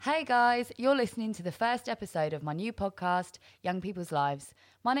Hey guys, you're listening to the first episode of my new podcast, Young People's Lives.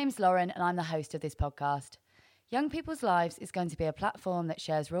 My name's Lauren and I'm the host of this podcast. Young People's Lives is going to be a platform that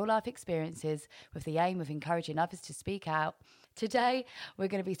shares real life experiences with the aim of encouraging others to speak out. Today, we're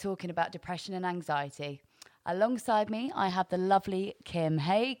going to be talking about depression and anxiety. Alongside me, I have the lovely Kim.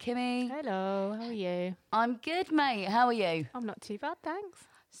 Hey, Kimmy. Hello, how are you? I'm good, mate. How are you? I'm not too bad, thanks.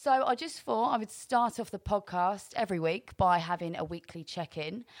 So I just thought I would start off the podcast every week by having a weekly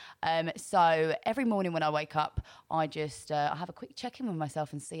check-in. So every morning when I wake up, I have a quick check-in with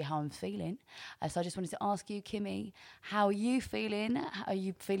myself and see how I'm feeling. So I just wanted to ask you, Kimmy, how are you feeling? Are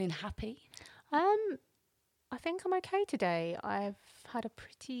you feeling happy? I think I'm okay today. I've had a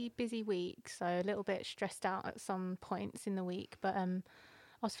pretty busy week, so a little bit stressed out at some points in the week, but I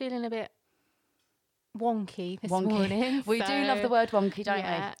was feeling a bit wonky this morning. We do love the word wonky, don't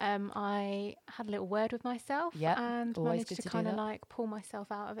we? I had a little word with myself and managed to kind of like pull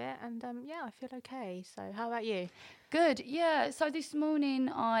myself out of it, and I feel okay. So how about you? Good. Yeah. So this morning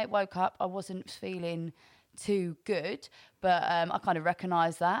I woke up, I wasn't feeling too good, but I kind of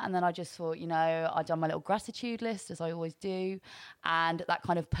recognised that, and then I just thought, I'd done my little gratitude list as I always do, and that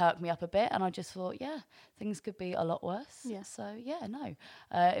kind of perked me up a bit, and I just thought, things could be a lot worse. So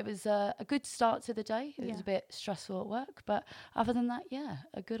it was a good start to the day. It was a bit stressful at work, but other than that,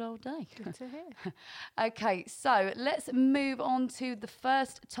 a good old day. Good to hear. Okay, so let's move on to the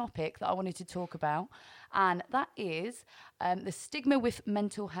first topic that I wanted to talk about, and that is the stigma with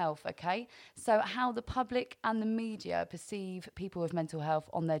mental health, okay? So how the public and the media perceive people with mental health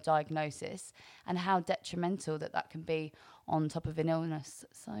on their diagnosis and how detrimental that can be on top of an illness.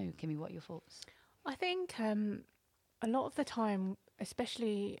 So, Kimmy, what are your thoughts? I think a lot of the time,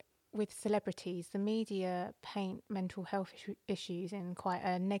 especially with celebrities, the media paint mental health issues in quite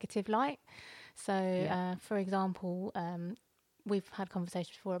a negative light. So, for example, we've had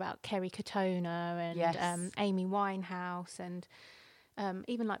conversations before about Kerry Katona and Amy Winehouse and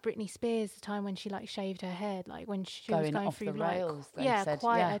even like Britney Spears, the time when she like shaved her head, like when she was going through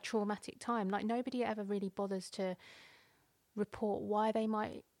a traumatic time. Like nobody ever really bothers to report why they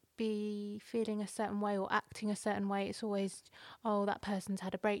might be feeling a certain way or acting a certain way. It's always, that person's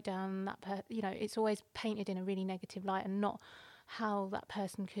had a breakdown. It's always painted in a really negative light and not how that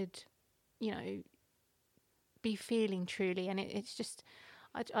person could, be feeling truly. And it's just,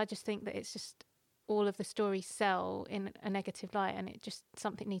 I just think that it's just all of the stories sell in a negative light, and it just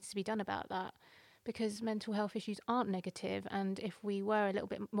something needs to be done about that, because mental health issues aren't negative, and if we were a little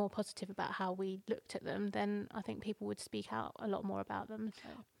bit more positive about how we looked at them, then I think people would speak out a lot more about them. So.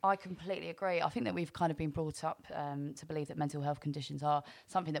 I completely agree. I think that we've kind of been brought up to believe that mental health conditions are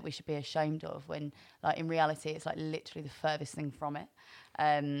something that we should be ashamed of, when like in reality it's like literally the furthest thing from it.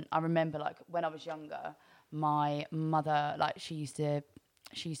 I remember like when I was younger, my mother, like she used to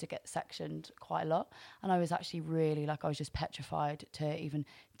get sectioned quite a lot, and I was actually really I was just petrified to even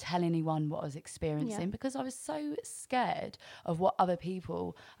tell anyone what I was experiencing, because I was so scared of what other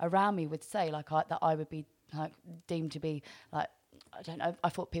people around me would say, that I would be like deemed to be like, I don't know, I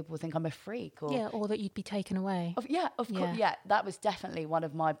thought people would think I'm a freak, or that you'd be taken away. Of course, that was definitely one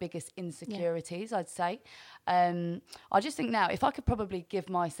of my biggest insecurities, I'd say. I just think now, if I could probably give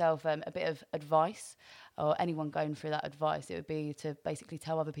myself a bit of advice, or anyone going through that advice, it would be to basically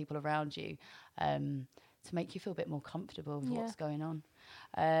tell other people around you to make you feel a bit more comfortable with what's going on.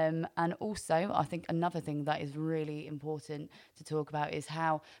 And also, I think another thing that is really important to talk about is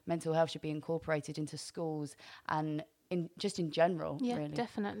how mental health should be incorporated into schools and in general. Really.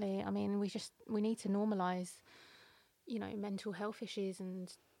 Definitely. I mean, we need to normalise, mental health issues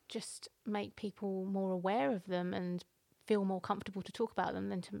and just make people more aware of them and feel more comfortable to talk about them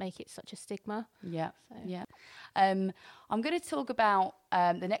than to make it such a stigma. I'm going to talk about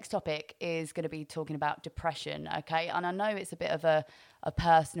the next topic is going to be talking about depression, okay? And I know it's a bit of a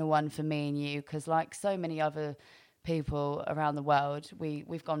personal one for me and you, because like so many other people around the world,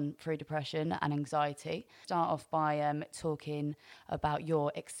 we've gone through depression and anxiety. Start off by talking about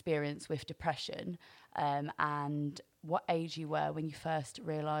your experience with depression and what age you were when you first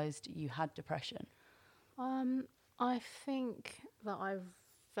realised you had depression. I think that I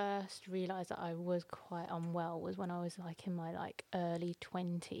first realised that I was quite unwell was when I was like in my early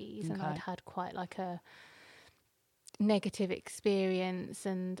 20s, and I'd had quite a negative experience,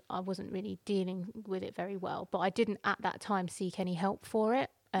 and I wasn't really dealing with it very well. But I didn't at that time seek any help for it.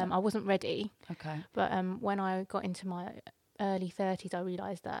 I wasn't ready. Okay. But when I got into my early 30s, I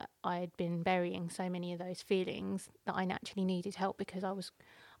realised that I had been burying so many of those feelings that I naturally needed help, because I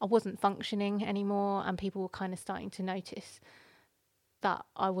wasn't functioning anymore, and people were kind of starting to notice that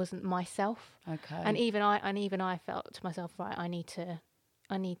I wasn't myself. Okay. And even I felt to myself, right, I need to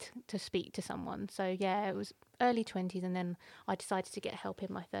to speak to someone. So yeah, it was early 20s, and then I decided to get help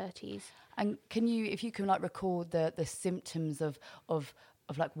in my 30s. And if you can like recall the symptoms of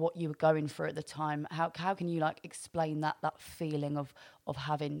like what you were going through at the time, how can you like explain that feeling of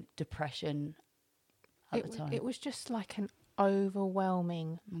having depression at the time? It was just like an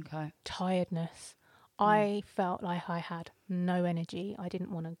overwhelming tiredness. I felt like I had no energy. I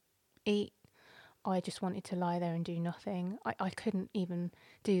didn't want to eat. I just wanted to lie there and do nothing. I couldn't even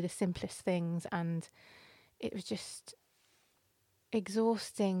do the simplest things, and it was just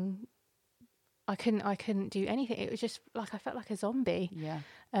exhausting. I couldn't do anything. It was just like I felt like a zombie. Yeah.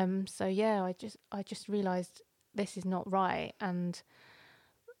 So yeah, I just realised this is not right, and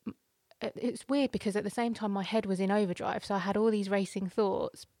it's weird because at the same time my head was in overdrive, so I had all these racing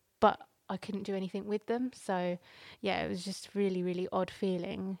thoughts, but I couldn't do anything with them. So yeah, it was just really, really odd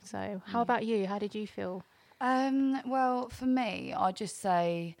feeling. So how about you? How did you feel? Well, for me, I'd just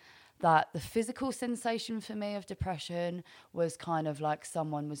say that the physical sensation for me of depression was kind of like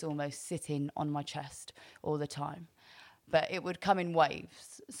someone was almost sitting on my chest all the time. But it would come in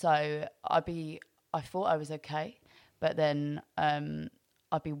waves. So I thought I was okay, but then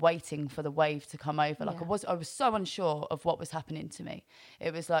I'd be waiting for the wave to come over. Like I was so unsure of what was happening to me.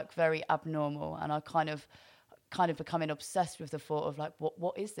 It was like very abnormal, and I kind of becoming obsessed with the thought of like,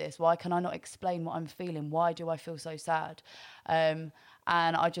 what is this? Why can I not explain what I'm feeling? Why do I feel so sad? And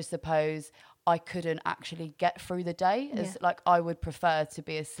I just suppose I couldn't actually get through the day as like I would prefer to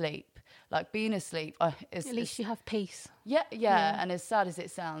be asleep. Like being asleep, at least you have peace. Yeah. And as sad as it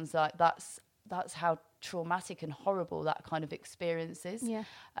sounds, like that's how traumatic and horrible that kind of experience is. Yeah.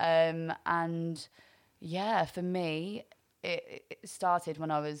 And yeah, for me, it started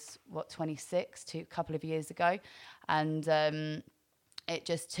when I was 26, a couple of years ago, and it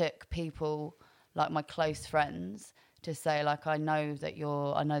just took people like my close friends to say like, I know that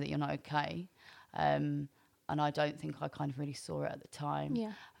you're not okay, and I don't think I kind of really saw it at the time.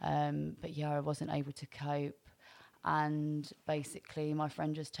 Yeah. But yeah, I wasn't able to cope. And basically my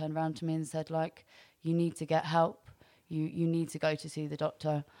friend just turned around to me and said like, you need to get help. You need to go to see the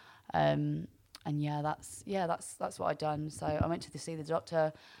doctor. And that's what I'd done. So I went to see the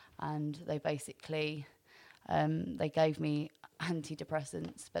doctor, and they basically, they gave me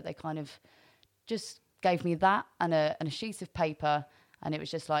antidepressants, but they kind of just gave me that and a sheet of paper, and it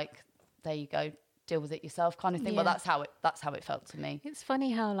was just like, there you go, deal with it yourself kind of thing. Yeah. Well, that's how it felt to me. It's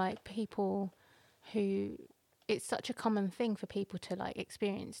funny how like people who, it's such a common thing for people to like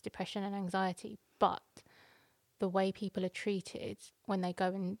experience depression and anxiety, but the way people are treated when they go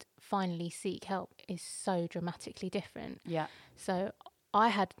and finally seek help is so dramatically different. Yeah. So I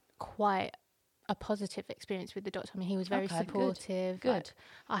had quite a positive experience with the doctor. I mean, he was very supportive. Good. Like,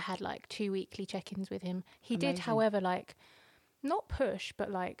 I had like 2 weekly check-ins with him. He Amazing. did, however, like not push,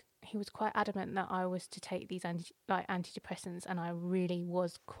 but like he was quite adamant that I was to take these antidepressants, and I really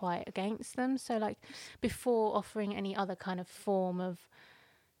was quite against them. So like before offering any other kind of form of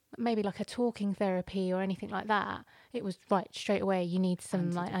maybe like a talking therapy or anything like that, it was right straight away, you need some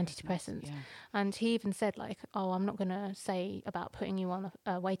like antidepressants. Yeah. And he even said like, oh, I'm not going to say about putting you on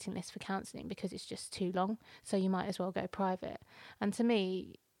a waiting list for counselling because it's just too long, so you might as well go private. And to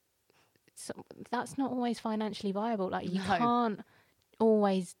me, that's not always financially viable. Like you can't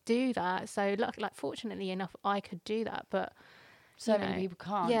always do that. So like fortunately enough I could do that, but so many people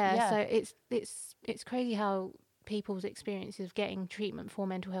can't. So it's crazy how people's experiences of getting treatment for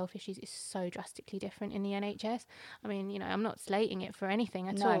mental health issues is so drastically different in the NHS. I mean, I'm not slating it for anything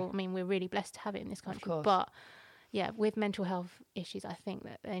at all. I mean, we're really blessed to have it in this country, but yeah, with mental health issues, I think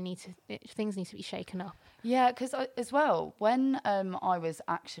that things need to be shaken up. Yeah, because as well, when I was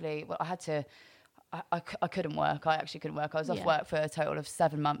actually, I couldn't work. I actually couldn't work. I was off work for a total of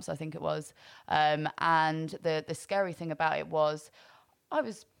 7 months, I think it was. And the scary thing about it was I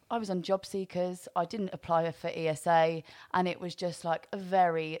was on job seekers. I didn't apply for ESA, and it was just like a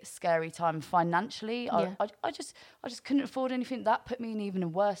very scary time financially. Yeah. I just couldn't afford anything. That put me in even a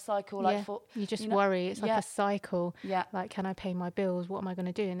worse cycle. Yeah. You just worry. It's like a cycle. Yeah. Like, can I pay my bills? What am I going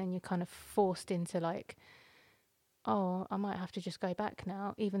to do? And then you're kind of forced into like, oh, I might have to just go back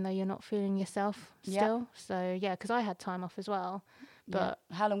now, even though you're not feeling yourself still. So yeah, because I had time off as well. But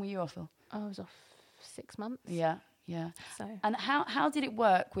how long were you off for? I was off 6 months. Yeah. Yeah. So and how did it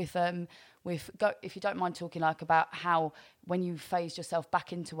work with if you don't mind talking like about how when you phased yourself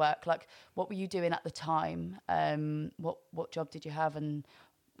back into work, like what were you doing at the time? What job did you have, and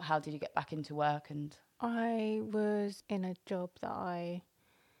how did you get back into work? And I was in a job that I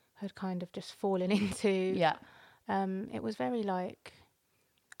had kind of just fallen into. Yeah. It was very like,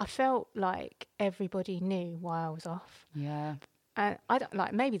 I felt like everybody knew why I was off. Yeah. And I don't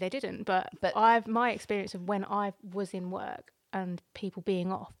like, maybe they didn't, but my experience of when I was in work and people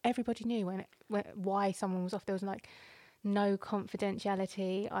being off, everybody knew why someone was off. There was like no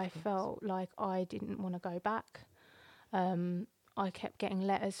confidentiality. I felt like I didn't want to go back. I kept getting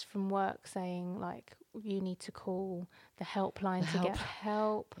letters from work saying like, you need to call the helpline to get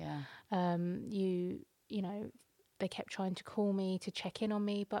help. Yeah. You know, they kept trying to call me to check in on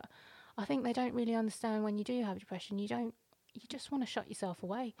me, but I think they don't really understand when you do have depression, you just want to shut yourself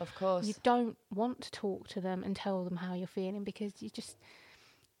away. Of course. You don't want to talk to them and tell them how you're feeling, because you just...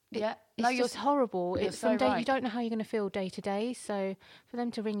 It's just horrible. It's so right. You don't know how you're going to feel day to day. So for them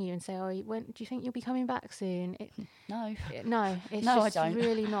to ring you and say, "Oh, when do you think you'll be coming back soon?" No, it's no, just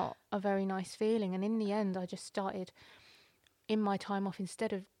really not a very nice feeling. And in the end, I just started, in my time off,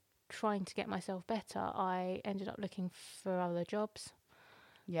 instead of trying to get myself better, I ended up looking for other jobs.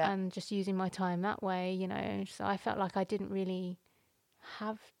 Yeah, and just using my time that way. You know, so I felt like I didn't really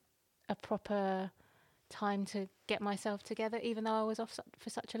have a proper time to get myself together, even though I was off for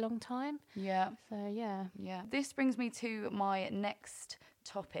such a long time. Yeah. So yeah. This brings me to my next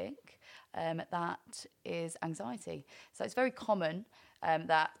topic, that is anxiety. So it's very common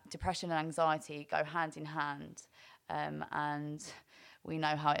that depression and anxiety go hand in hand, and we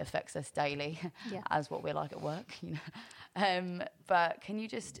know how it affects us daily, as what we're like at work, you know. But can you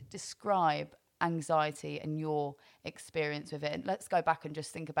just describe anxiety and your experience with it? And let's go back and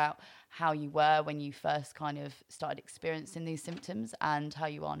just think about how you were when you first kind of started experiencing these symptoms and how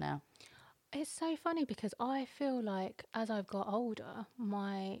you are now. It's so funny because I feel like as I've got older,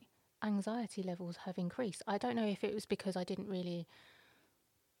 my anxiety levels have increased. I don't know if it was because I didn't really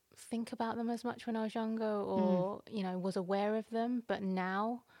think about them as much when I was younger, or you know, was aware of them, but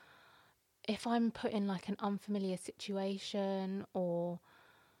now if I'm put in like an unfamiliar situation, or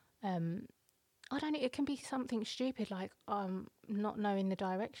I don't know, it can be something stupid like not knowing the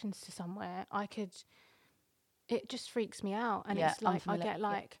directions to somewhere. It just freaks me out, and it's like I get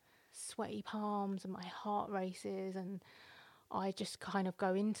like sweaty palms and my heart races, and I just kind of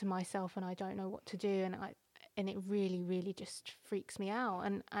go into myself and I don't know what to do, and it really, really just freaks me out,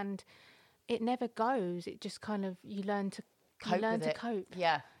 and it never goes. It just kind of, you learn to cope.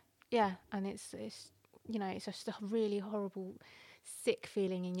 Yeah, and it's you know, it's just a really horrible, sick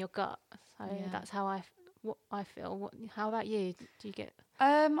feeling in your gut. So that's how I feel. How about you? Do you get?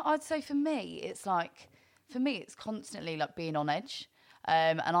 I'd say for me, it's constantly like being on edge.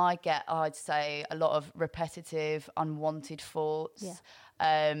 And I'd say, a lot of repetitive, unwanted thoughts. Yeah.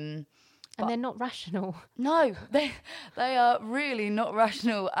 And they're not rational. No, they are really not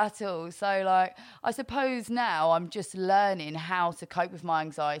rational at all. So, like, I suppose now I'm just learning how to cope with my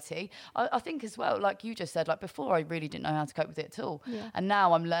anxiety. I think as well, like you just said, like before, I really didn't know how to cope with it at all. Yeah. And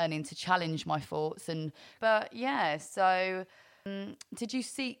now I'm learning to challenge my thoughts. So... did you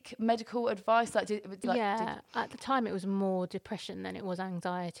seek medical advice? At the time it was more depression than it was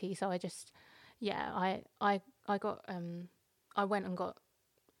anxiety. So I just, I got, I went and got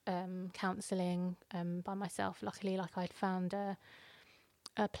counselling by myself. Luckily, like I'd found a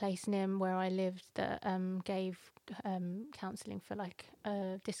place near where I lived that gave counselling for like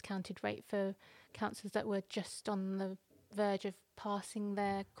a discounted rate for counsellors that were just on the verge of passing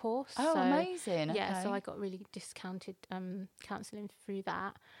their course. Oh, so, amazing. Yeah, so I got really discounted counselling through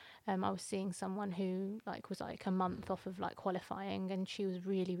that. I was seeing someone who was a month off of like qualifying, and she was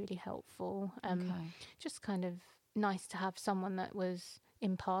really, really helpful. Just kind of nice to have someone that was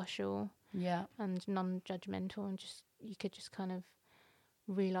impartial and non-judgmental, and just you could just kind of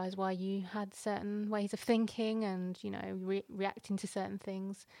realise why you had certain ways of thinking and, you know, reacting to certain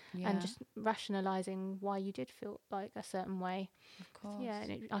things, and just rationalising why you did feel like a certain way. Of course. Yeah,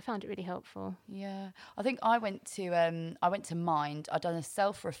 and I found it really helpful. Yeah, I think I went to Mind. I'd done a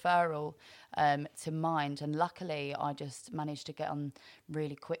self-referral to Mind, and luckily I just managed to get on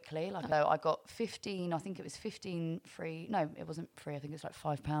really quickly. I got 15, I think it was 15 free. No, it wasn't free. I think it was like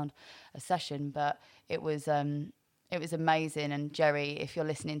 £5 a session, but it was amazing. And Jerry, if you're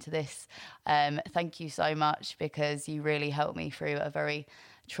listening to this, thank you so much, because you really helped me through a very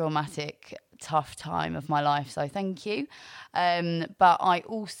traumatic, tough time of my life. So thank you. But I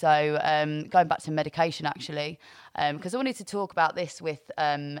also, going back to medication actually, because I wanted to talk about this with,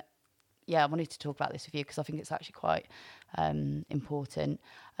 I wanted to talk about this with you because I think it's actually quite important.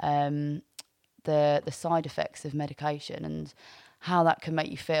 The side effects of medication and how that can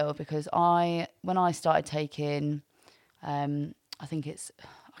make you feel, because when I started taking, I think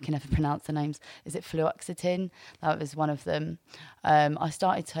I can never pronounce the names. Is it fluoxetine? That was one of them. I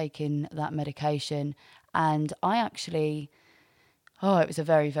started taking that medication, and I actually, it was a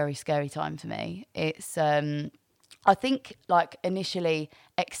very, very scary time for me. I think like initially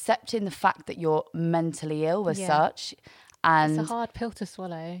accepting the fact that you're mentally ill as such. And it's a hard pill to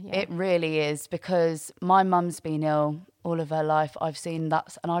swallow. Yeah. It really is, because my mum's been ill all of her life. I've seen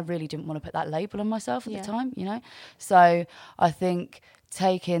that, and I really didn't want to put that label on myself at the time, you know. So I think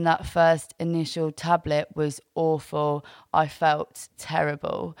taking that first initial tablet was awful. I felt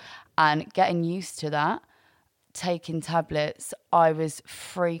terrible, and getting used to that, taking tablets, I was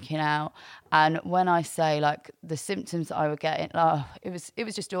freaking out. And when I say like the symptoms that I were getting, it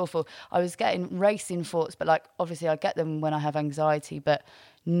was just awful. I was getting racing thoughts, but like obviously I get them when I have anxiety, but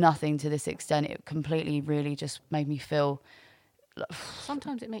nothing to this extent. It completely really just made me feel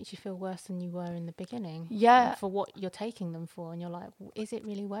sometimes it makes you feel worse than you were in the beginning. Yeah. For what you're taking them for, and you're like, is it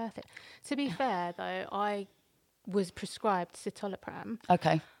really worth it? To be fair though, I was prescribed citalopram.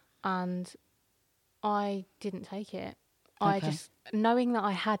 Okay. And I didn't take it. Okay. I just, knowing that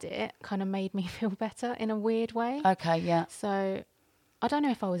I had it kind of made me feel better in a weird way. Okay, yeah. So I don't know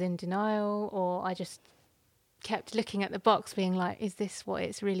if I was in denial, or I just kept looking at the box being like, is this what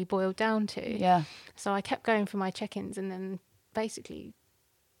it's really boiled down to? Yeah. So I kept going for my check-ins, and then basically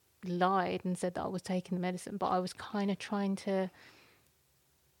lied and said that I was taking the medicine, but I was kind of trying to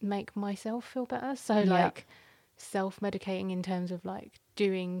make myself feel better. So like self-medicating in terms of like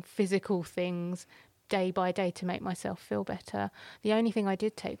doing physical things day by day to make myself feel better. The only thing I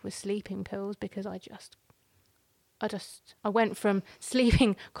did take was sleeping pills, because I went from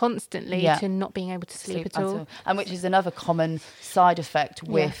sleeping constantly to not being able to sleep at all. And which is another common side effect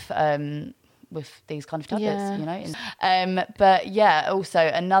with these kind of tablets, you know. But yeah, also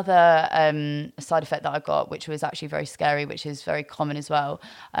another side effect that I got, which was actually very scary, which is very common as well,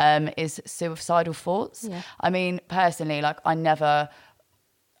 is suicidal thoughts. Yeah. I mean, personally, like I never,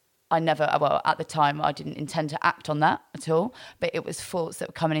 well, at the time, I didn't intend to act on that at all, but it was thoughts that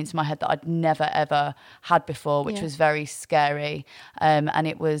were coming into my head that I'd never, ever had before, which was very scary. And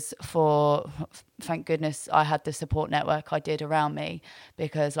it was thank goodness I had the support network I did around me,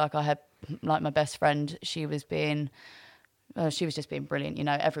 because like I had, like my best friend, she was just being brilliant, you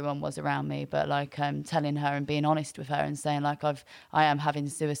know. Everyone was around me, but like telling her and being honest with her and saying like I am having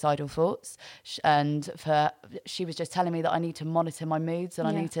suicidal thoughts, and she was just telling me that I need to monitor my moods, and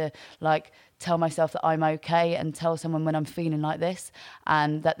I need to like tell myself that I'm okay, and tell someone when I'm feeling like this,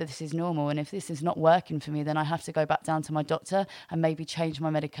 and that this is normal, and if this is not working for me, then I have to go back down to my doctor and maybe change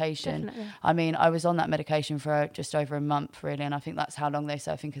my medication. Definitely. I mean, I was on that medication for just over a month really, and I think that's how long they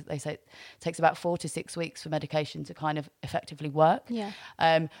say. I think they say it takes about 4 to 6 weeks for medication to kind of effectively work. Yeah.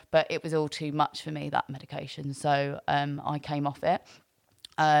 But it was all too much for me, that medication, so I came off it.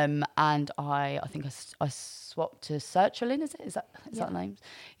 And I think I swapped to sertraline. Is that the name?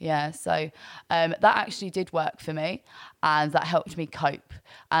 Yeah. So that actually did work for me, and that helped me cope.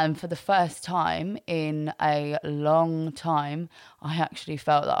 And for the first time in a long time, I actually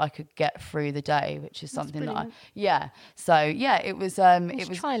felt that I could get through the day, which is something that So it was. It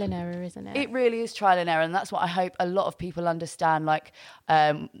was trial and error, isn't it? It really is trial and error, and that's what I hope a lot of people understand. Like.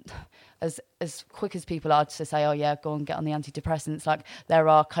 As quick as people are to say, oh yeah, go and get on the antidepressants, like there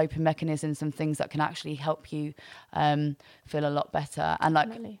are coping mechanisms and things that can actually help you feel a lot better. And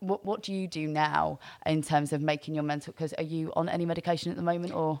like, what do you do now in terms of making your mental? Because are you on any medication at the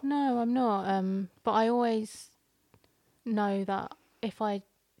moment, or? No, I'm not. But I always know that if I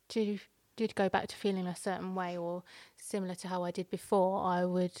did go back to feeling a certain way, or similar to how I did before, I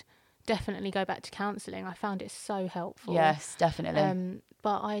would definitely go back to counselling. I found it so helpful. Yes, definitely.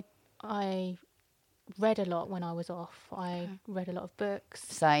 But I read a lot when I was off. I read a lot of books.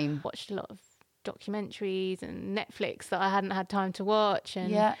 Same. Watched a lot of documentaries and Netflix that I hadn't had time to watch.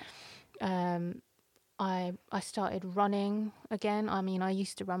 And I started running again. I mean, I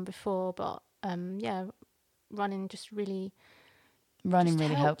used to run before, but running just really... Running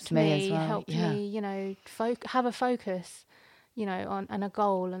really helped me as well. Helped me, you know, have a focus, you know, on and a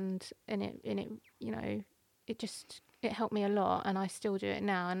goal, and it, you know, it helped me a lot, and I still do it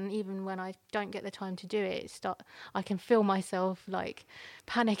now. And even when I don't get the time to do it, I can feel myself like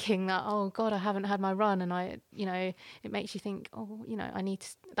panicking that, oh God, I haven't had my run. And it makes you think, oh, you know, I need to,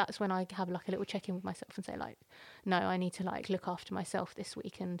 that's when I have like a little check-in with myself and say like, no, I need to like look after myself this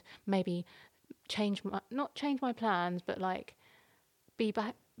week, and maybe not change my plans, but like be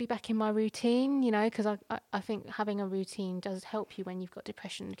back in my routine, you know, because I think having a routine does help you when you've got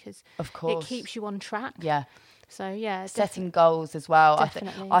depression, because of course it keeps you on track. Yeah. So yeah, setting goals as well.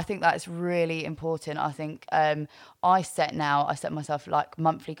 Definitely. I think that's really important. I think I set myself like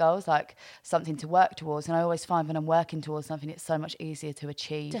monthly goals, like something to work towards, and I always find when I'm working towards something, it's so much easier to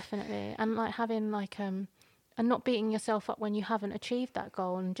achieve. Definitely. And like having like and not beating yourself up when you haven't achieved that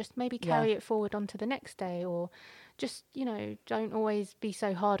goal, and just maybe carry it forward onto the next day, or just, don't always be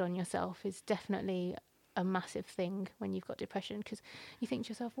so hard on yourself is definitely a massive thing when you've got depression, because you think to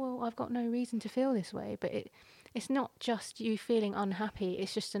yourself, well, I've got no reason to feel this way, but it's not just you feeling unhappy,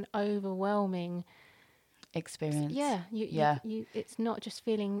 it's just an overwhelming experience. You it's not just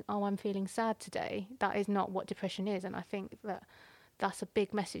feeling, oh, I'm feeling sad today. That is not what depression is. And I think that's a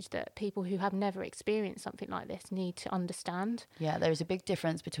big message that people who have never experienced something like this need to understand. Yeah, there is a big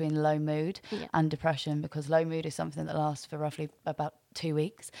difference between low mood and depression, because low mood is something that lasts for roughly about 2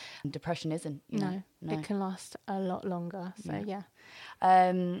 weeks, and depression isn't. No, it can last a lot longer. So, yeah.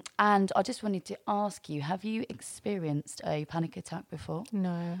 And I just wanted to ask you, have you experienced a panic attack before?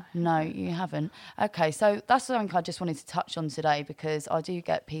 No. No, you haven't. Okay, so that's something I just wanted to touch on today, because I do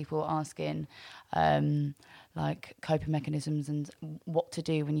get people asking like coping mechanisms and what to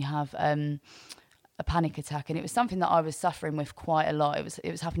do when you have a panic attack. And it was something that I was suffering with quite a lot. It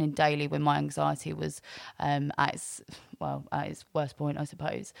was happening daily when my anxiety was at its worst point, I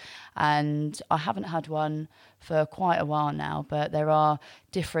suppose. And I haven't had one for quite a while now, but there are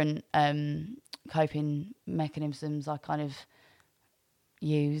different coping mechanisms I kind of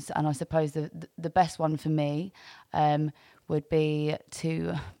use. And I suppose the best one for me would be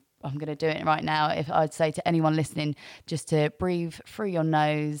to... I'm going to do it right now. If I'd say to anyone listening, just to breathe through your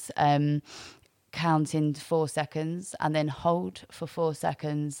nose, count in 4 seconds, and then hold for 4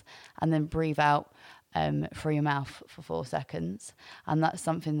 seconds, and then breathe out through your mouth for 4 seconds. And that's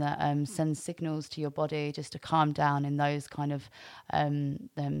something that sends signals to your body just to calm down in those kind of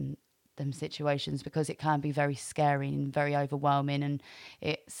them situations, because it can be very scary and very overwhelming, and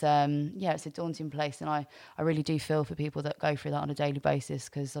it's it's a daunting place. And I really do feel for people that go through that on a daily basis,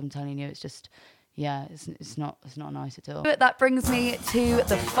 because I'm telling you, it's just it's not nice at all. But that brings me to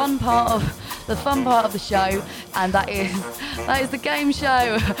the fun part of the show, and that is the game show.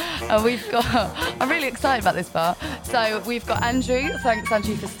 And I'm really excited about this part. So we've got Andrew. Thanks,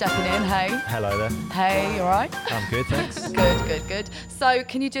 Andrew, for stepping in. Hey. Hello there. Hey, you all right? I'm good, thanks. Good. So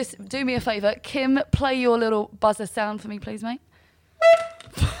can you just do me a favour? Kim, play your little buzzer sound for me, please, mate.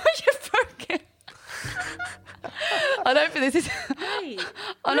 You've broken. I don't think this is... Hey,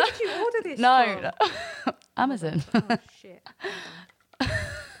 where did you order this from? No. Amazon. Oh, shit. Hold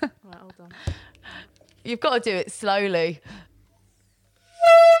on. Right, hold on. You've got to do it slowly.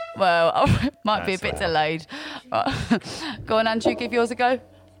 Well, might be a bit delayed. Right. Go on, Andrew, give yours a go.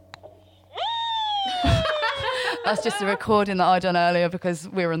 That's just a recording that I done earlier because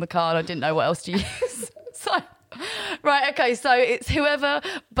we were in the car and I didn't know what else to use. Right, okay, so it's whoever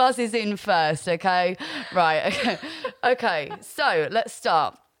buzzes in first, okay? Right, okay, so let's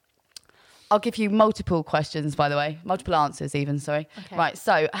start. I'll give you multiple questions, by the way, multiple answers even, sorry. Okay. Right,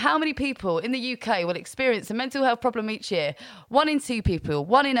 so how many people in the UK will experience a mental health problem each year? 1 in 2 people,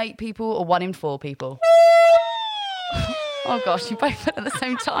 1 in 8 people, or 1 in 4 people? Oh gosh, you both went at the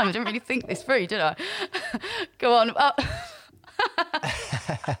same time. I didn't really think this through, did I? Go on.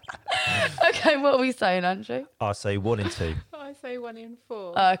 Okay, what are we saying, Andrew? I'll say 1 in 2. I say 1 in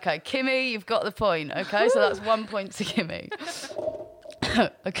 4. Okay, Kimmy, you've got the point. Okay, so that's 1 point to Kimmy.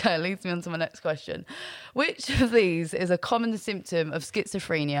 Okay, leads me on to my next question. Which of these is a common symptom of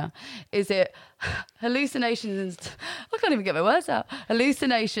schizophrenia? Is it hallucinations? I can't even get my words out.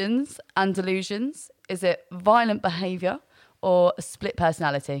 Hallucinations and delusions? Is it violent behaviour or a split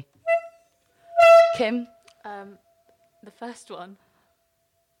personality? Kim? The first one.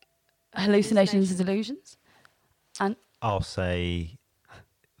 Hallucinations and delusions? And I'll say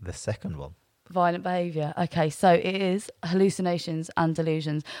the second one. Violent behaviour. Okay, so it is hallucinations and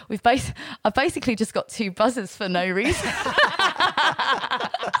delusions. I've basically just got 2 buzzers for no reason.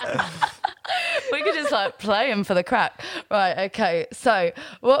 We could just play them for the crack. Right, okay. So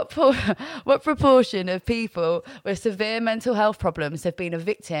what proportion of people with severe mental health problems have been a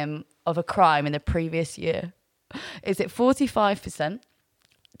victim of a crime in the previous year? Is it 45%,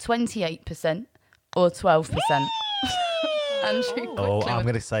 28%, or 12%? Andrew, I'm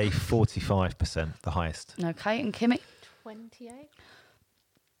going to say 45%, the highest. Okay, and Kimmy? 28.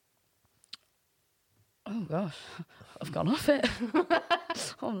 Oh gosh, I've gone off it.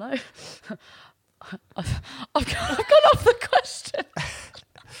 Oh no, I've gone off the question.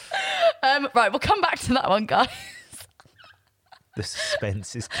 Right, we'll come back to that one, guys. The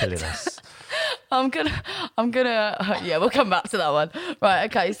suspense is killing us. I'm gonna, we'll come back to that one. Right,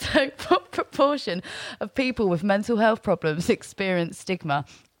 okay, so what proportion of people with mental health problems experience stigma?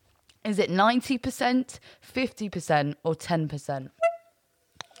 Is it 90%, 50%, or 10%?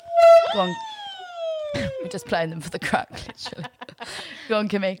 Go on. We're just playing them for the crack, literally. Go on,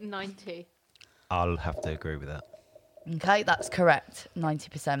 Kimmy. 90. I'll have to agree with that. Okay, that's correct.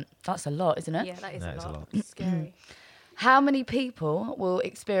 90%. That's a lot, isn't it? Yeah, that is That is a a lot. lot. It's scary. How many people will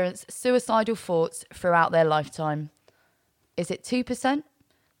experience suicidal thoughts throughout their lifetime? Is it 2%,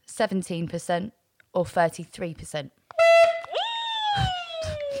 17%, or 33%?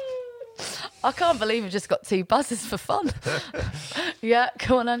 I can't believe we've just got 2 buzzers for fun. Yeah,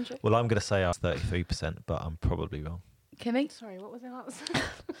 come on, Andrew. Well, I'm going to say I was 33%, but I'm probably wrong. Kimmy? Sorry, what was the answer?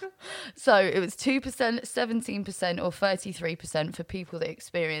 So it was 2%, 17%, or 33% for people that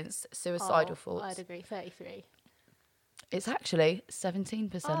experience suicidal thoughts. I'd agree, 33. It's actually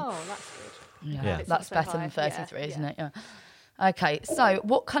 17%. Oh, that's good. Yeah, Yeah. It's that's not so better than high. 33, Yeah, isn't yeah. it? Yeah. Okay, so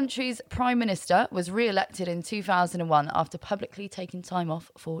what country's prime minister was re-elected in 2001 after publicly taking time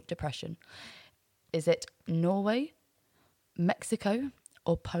off for depression? Is it Norway, Mexico,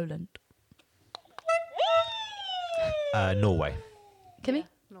 or Poland? Norway. Kimmy? Yeah,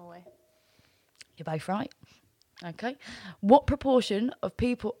 Norway. You're both right. Okay. What proportion of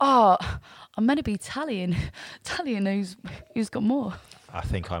people... I'm meant to be tallying who's got more. I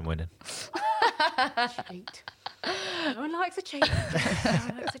think I'm winning. Cheat. No one likes a cheat. No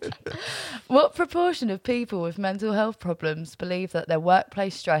one likes a cheat. What proportion of people with mental health problems believe that their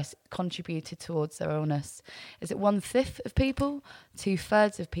workplace stress contributed towards their illness? Is it 1/5 of people,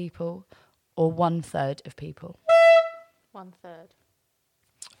 2/3 of people, or 1/3 of people? 1/3.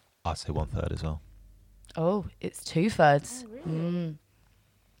 I'd say 1/3 as well. Oh, it's 2/3. Oh, really?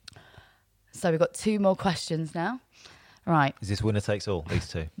 So we've got 2 more questions now. Right, Is this winner takes all? These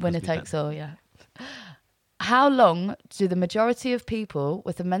two. winner Must be takes all, yeah. How long do the majority of people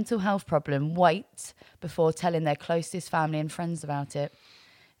with a mental health problem wait before telling their closest family and friends about it?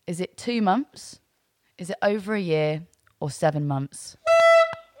 Is it 2 months? Is it over a year? Or 7 months?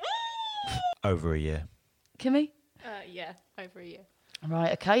 Over a year. Kimmy? Yeah, over a year.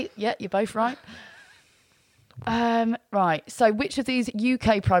 Right, okay. Yeah, you're both right. Right, so which of these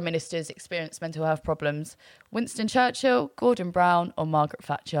UK Prime Ministers experienced mental health problems? Winston Churchill, Gordon Brown, or Margaret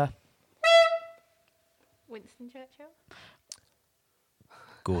Thatcher? Winston Churchill?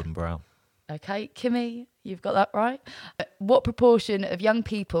 Gordon Brown. Okay, Kimmy, you've got that right. What proportion of young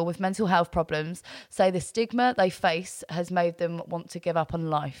people with mental health problems say the stigma they face has made them want to give up on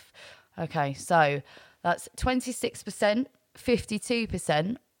life? Okay, so that's 26%,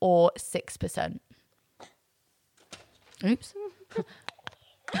 52%, or 6%. Oops.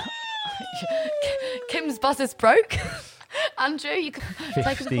 Kim's buzzer's broke. Andrew, you can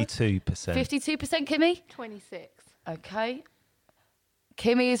take a point. 52%. 52%, Kimmy? 26. Okay.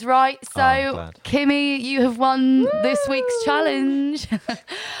 Kimmy is right. So, I'm glad. Kimmy, you have won this week's challenge.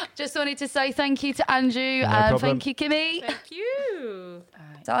 Just wanted to say thank you to Andrew and problem. thank you, Kimmy. Thank you.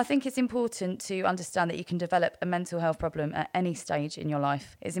 So I think it's important to understand that you can develop a mental health problem at any stage in your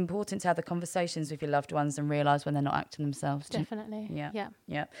life. It's important to have the conversations with your loved ones and realise when they're not acting themselves. Definitely. Yeah.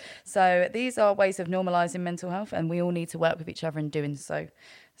 Yeah. So these are ways of normalising mental health, and we all need to work with each other in doing so.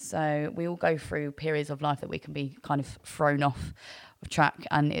 So we all go through periods of life that we can be kind of thrown off of track,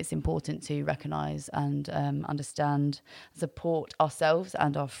 and it's important to recognise and understand, support ourselves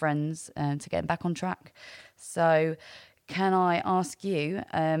and our friends to get back on track. So can I ask you,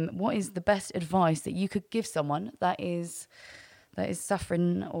 what is the best advice that you could give someone that is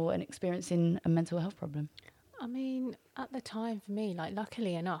suffering or experiencing a mental health problem? I mean, at the time for me, like,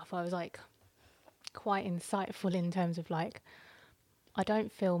 luckily enough, I was like quite insightful in terms of like, I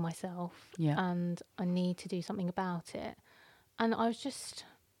don't feel myself, and I need to do something about it. And I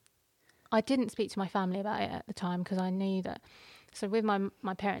didn't speak to my family about it at the time because I knew that. So with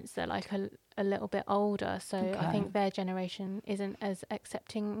my parents, they're like a little bit older, so I think their generation isn't as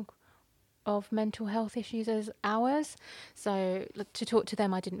accepting of mental health issues as ours. So to talk to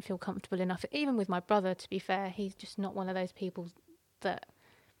them, I didn't feel comfortable enough. Even with my brother, to be fair, he's just not one of those people that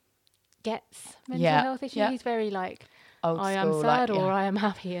gets mental health issues. He's very like, I am sad or I am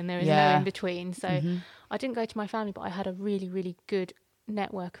happy, and there is no in between. So I didn't go to my family, but I had a really, really good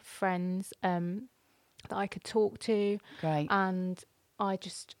network of friends that I could talk to. Great. And I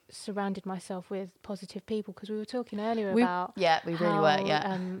just surrounded myself with positive people, because we were talking earlier about we really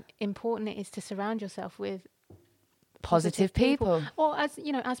were. Important it is to surround yourself with Positive people. or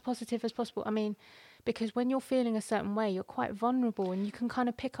as positive as possible. I mean, because when you're feeling a certain way, you're quite vulnerable, and you can kind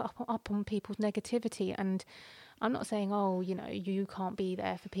of pick up on people's negativity. And I'm not saying, you can't be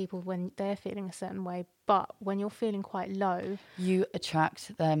there for people when they're feeling a certain way, but when you're feeling quite low, you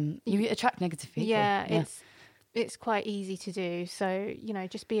attract them. You attract negative people. Yeah, it's quite easy to do. So,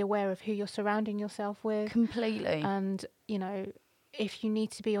 just be aware of who you're surrounding yourself with. Completely. And, if you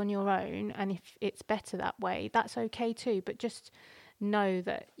need to be on your own, and if it's better that way, that's okay too. But just know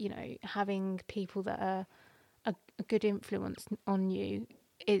that, having people that are a good influence on you,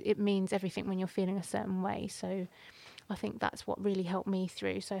 it means everything when you're feeling a certain way. So I think that's what really helped me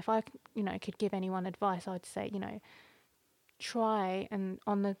through. So if I, could give anyone advice, I'd say, try, and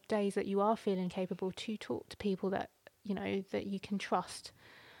on the days that you are feeling capable, to talk to people that, that you can trust,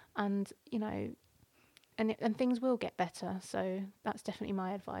 and, and things will get better. So that's definitely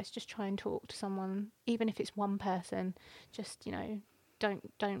my advice. Just try and talk to someone, even if it's one person. Just,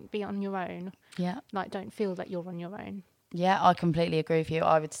 don't be on your own. Yeah. Like, don't feel that you're on your own. Yeah, I completely agree with you.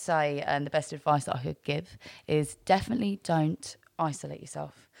 I would say, and the best advice that I could give is definitely don't isolate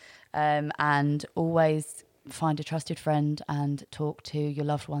yourself, and always find a trusted friend and talk to your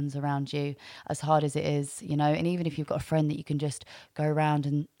loved ones around you, as hard as it is, and even if you've got a friend that you can just go around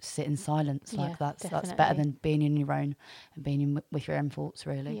and sit in silence, like that's better than being in your own and being with your own thoughts,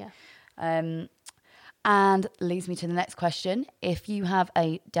 really. Yeah. And leads me to the next question. If you have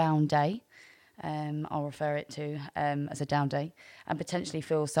a down day, I'll refer it to as a down day, and potentially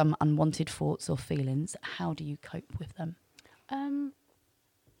feel some unwanted thoughts or feelings, how do you cope with them?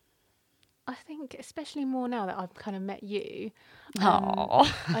 I think especially more now that I've kind of met you,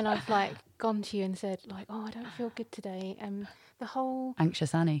 and I've like gone to you and said like, oh, I don't feel good today. The whole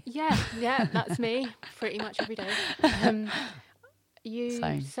anxious Annie. Yeah, that's me pretty much every day.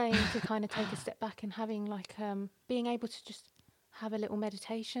 Saying to kind of take a step back and having like being able to just have a little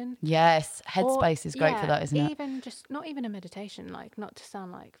meditation. Yes, Headspace is great for that, isn't it? Even just not even a meditation, like, not to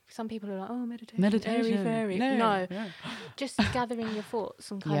sound like some people are like, oh, meditation. Airy, no. Just gathering your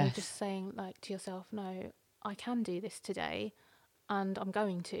thoughts and kind of just saying like to yourself, no, I can do this today, and I'm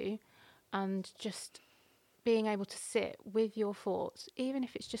going to, and just being able to sit with your thoughts, even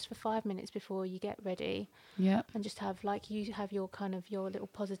if it's just for 5 minutes before you get ready. Yeah. And just have like, you have your kind of your little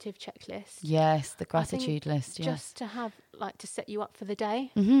positive checklist. Yes, the gratitude list. Yes. Just to have like to set you up for the day.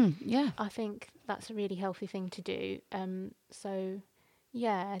 Mm-hmm. Yeah. I think that's a really healthy thing to do. So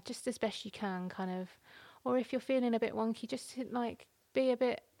yeah, just as best you can, kind of, or if you're feeling a bit wonky, just like be a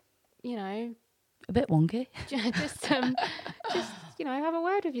bit, a bit wonky. just have a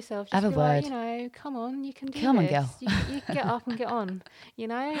word with yourself. Just have a word. Like, come on, you can do this. Come on, girl. You can get up and get on,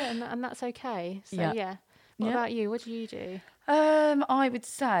 and that's okay. So yeah. What about you? What do you do? I would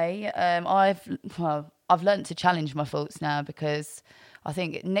say I've learnt to challenge my thoughts now, because I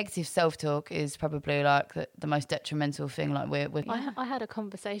think negative self-talk is probably like the most detrimental thing. Like I had a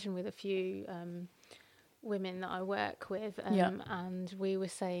conversation with a few women that I work with, and we were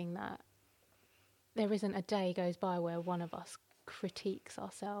saying that there isn't a day goes by where one of us critiques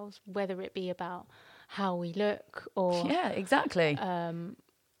ourselves, whether it be about how we look or exactly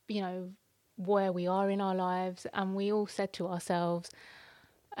where we are in our lives. And we all said to ourselves,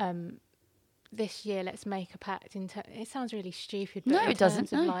 this year let's make a pact. It sounds really stupid, but it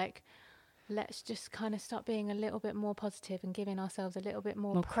doesn't. Like, let's just kind of start being a little bit more positive and giving ourselves a little bit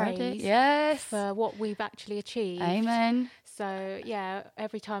more praise credit, for what we've actually achieved. Amen. So yeah,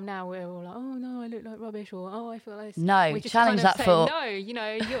 every time now we're all like, oh no, I look like rubbish, or oh, I feel like this. No, we just challenge kind of that thought. No,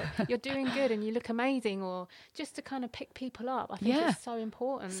 you're doing good and you look amazing, or just to kind of pick people up. I think it's so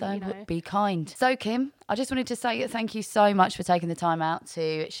important. So be kind. So Kim, I just wanted to say thank you so much for taking the time out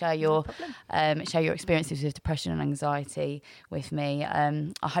to share your experiences with depression and anxiety with me.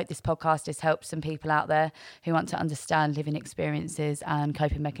 I hope this podcast has helped some people out there who want to understand living experiences and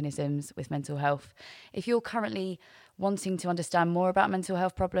coping mechanisms with mental health. If you're currently wanting to understand more about mental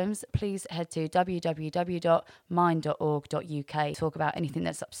health problems, please head to www.mind.org.uk. Talk about anything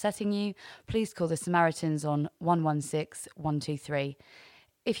that's upsetting you. Please call the Samaritans on 116 123.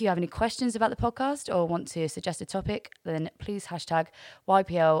 If you have any questions about the podcast or want to suggest a topic, then please hashtag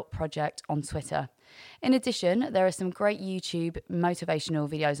YPL Project on Twitter. In addition, there are some great YouTube motivational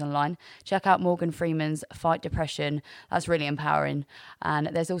videos online. Check out Morgan Freeman's Fight Depression. That's really empowering. And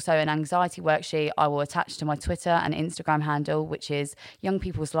there's also an anxiety worksheet I will attach to my Twitter and Instagram handle, which is Young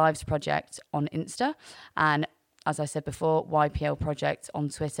People's Lives Project on Insta. And as I said before, YPL Project on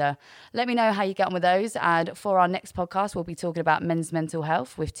Twitter. Let me know how you get on with those. And for our next podcast, we'll be talking about men's mental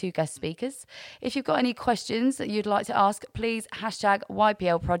health with 2 guest speakers. If you've got any questions that you'd like to ask, please hashtag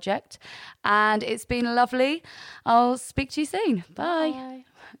YPL Project. And it's been lovely. I'll speak to you soon. Bye. Bye.